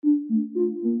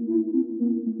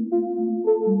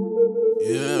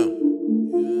Yeah.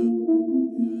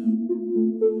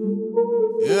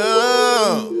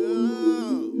 Yeah.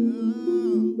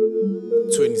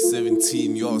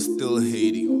 2017, y'all still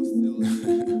hating.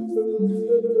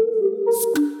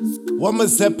 What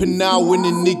must happen now when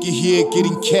a nigga here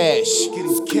getting cash?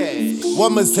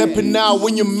 What must happen now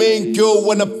when your main girl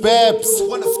wanna babs?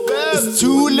 It's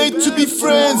too late to be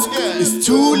friends. It's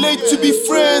too late to be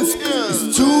friends.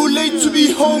 It's too late to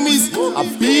be homies.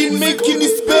 I've been making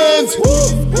these bands.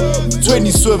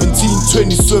 2017,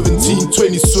 2017,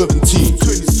 2017,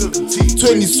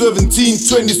 2017, 2017,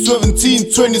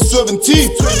 2017,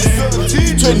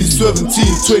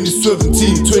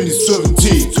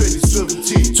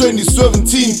 2017,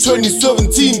 2017, 2017,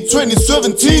 2017,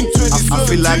 2017. I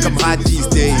feel like I'm hot these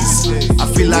days. I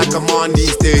feel like I'm on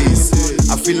these days.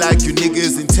 I feel like you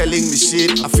niggas ain't telling me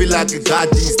shit. I feel like a god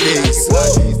these days.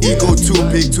 Ego too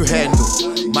big to handle.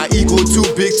 My ego too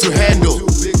big to handle.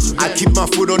 I keep my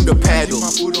foot on the paddle.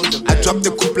 I drop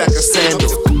the coupe like a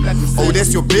sandal. Oh,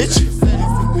 that's your bitch?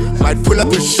 Might pull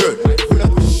up a shirt.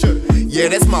 Yeah,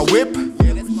 that's my whip.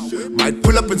 Might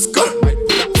pull up and skirt.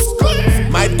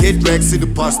 Might get racks in the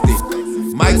busted.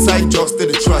 Might side jokes to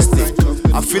the trusted.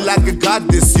 I feel like I got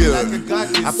this year.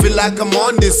 I feel like I'm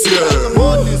on this year.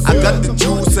 I got the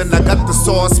juice and I got the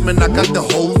sauce, man. I got the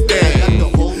whole thing.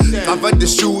 Cover the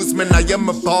shoes, man. I am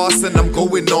a boss and I'm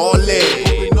going all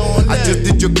in. I just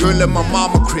did your girl at my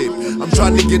mama crib. I'm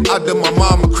trying to get out of my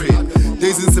mama crib.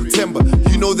 Days in September,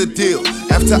 you know the deal.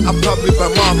 After I probably buy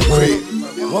mama crib.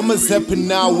 What must happen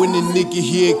now when a nigga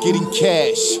here getting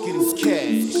cash?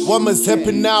 What must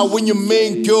happen now when your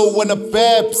main girl wanna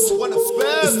babs?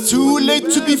 It's too late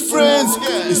to be friends.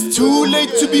 It's too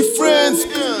late to be friends.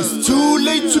 It's too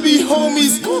late to be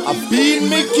homies. I've been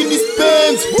making these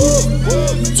bands.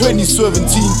 2017,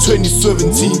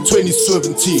 2017,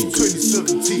 2017,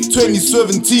 2017,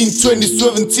 2017,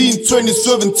 2017, 2017,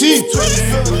 2017,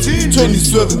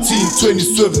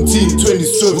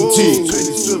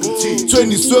 2017,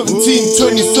 2017,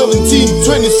 2017,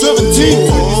 2017.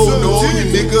 Oh no, you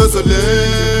niggas are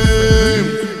lame.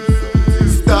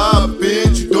 Stop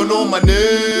it, you don't know my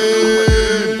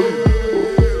name.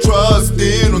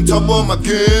 Trusting on top of my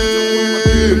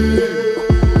game.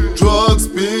 Drugs,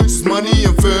 bitches, money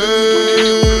and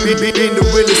fame. Been the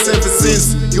realest ever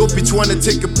since. Yo bitch wanna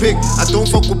take a pic. I don't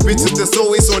fuck with bitches that's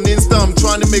always on Insta. I'm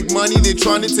trying to make money, they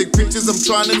trying to take pictures. I'm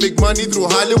trying to make money through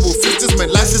Hollywood filters. Man,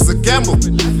 life is a gamble.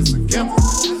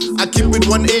 I keep it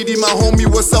 180, my homie,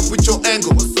 what's up with your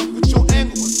angle?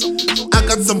 I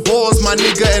got some balls, my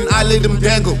nigga, and I let them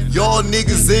dangle. Y'all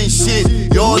niggas ain't shit,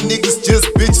 y'all niggas just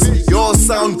bitches. Y'all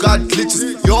sound got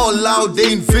glitches, y'all loud, they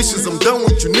ain't vicious. I'm done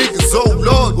with you niggas, oh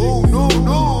lord.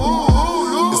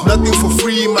 There's nothing for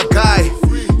free, my guy.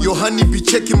 Your honey be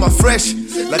checking my fresh,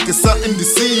 like it's something to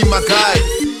see, my guy.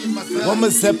 What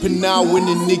must happen now when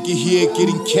a nigga here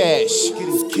getting cash?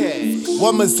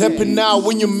 What must happen now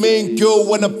when your main girl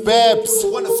wanna babs?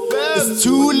 It's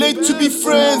too late to be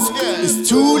friends. It's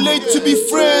too late to be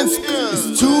friends.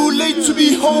 It's too late to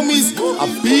be homies.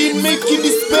 I've been making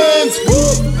these bands.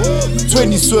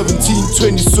 2017,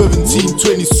 2017,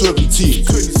 2017,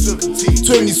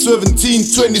 2017, 2017,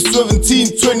 2017,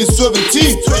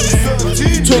 2017,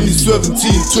 2017,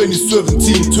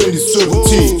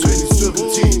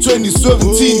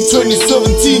 2017,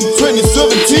 2017,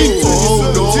 2017.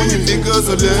 Oh no, you niggas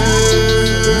are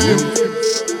lame.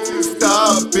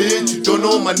 Stop it, you don't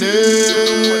know my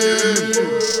name.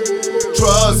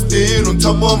 Trusting on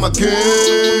top of my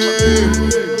game.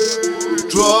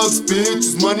 Drugs,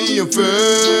 bitches, money and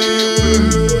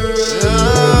fame.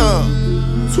 Yeah.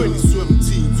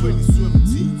 2017,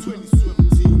 2017,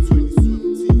 2017,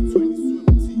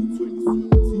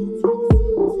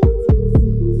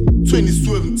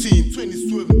 2017,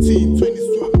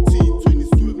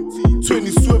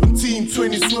 2017,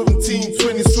 2017,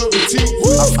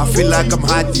 2017. I feel like I'm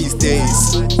hot these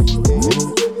days.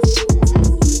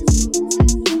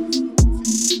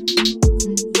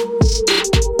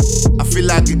 I feel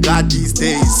like a god these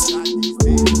days.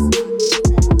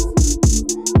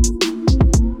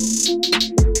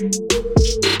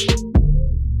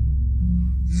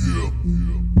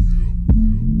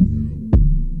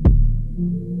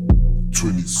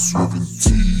 20Swerventeen.